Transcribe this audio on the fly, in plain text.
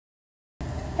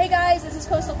Hey guys, this is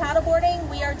Coastal Paddleboarding.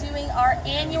 We are doing our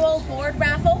annual board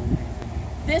raffle.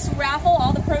 This raffle,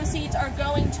 all the proceeds are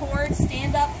going towards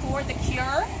Stand Up for the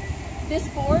Cure. This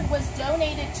board was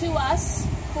donated to us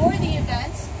for the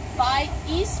event by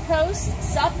East Coast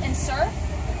Sup and Surf,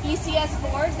 ECS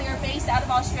boards. They are based out of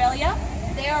Australia.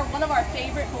 They are one of our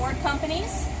favorite board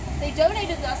companies. They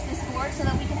donated us this board so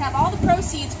that we can have all the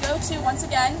proceeds go to, once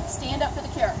again, Stand Up for the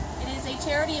Cure. It is a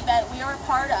charity event we are a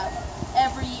part of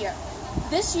every year.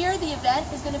 This year, the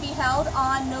event is going to be held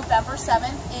on November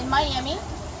 7th in Miami.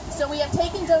 So we have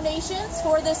taken donations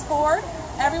for this board.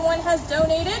 Everyone has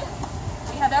donated.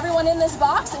 We have everyone in this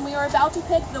box, and we are about to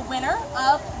pick the winner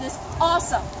of this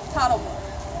awesome paddleboard.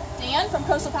 Dan from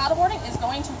Coastal Paddleboarding is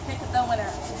going to pick the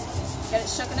winner. Get it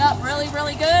shooken up really,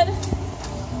 really good.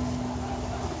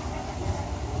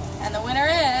 And the winner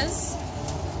is...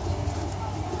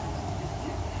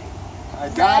 I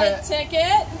got it.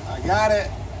 Ticket. I got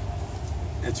it.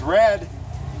 It's red.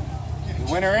 The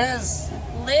winner is...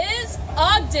 Liz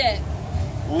Ogden.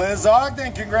 Liz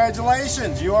Ogden,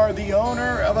 congratulations. You are the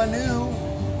owner of a new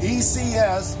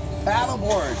ECS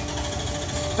paddleboard.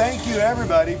 Thank you,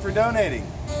 everybody, for donating.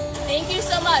 Thank you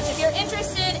so much. If you're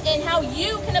interested in how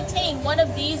you can obtain one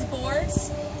of these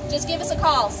boards, just give us a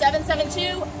call,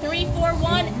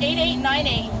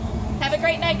 772-341-8898. Have a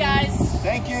great night, guys.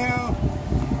 Thank you.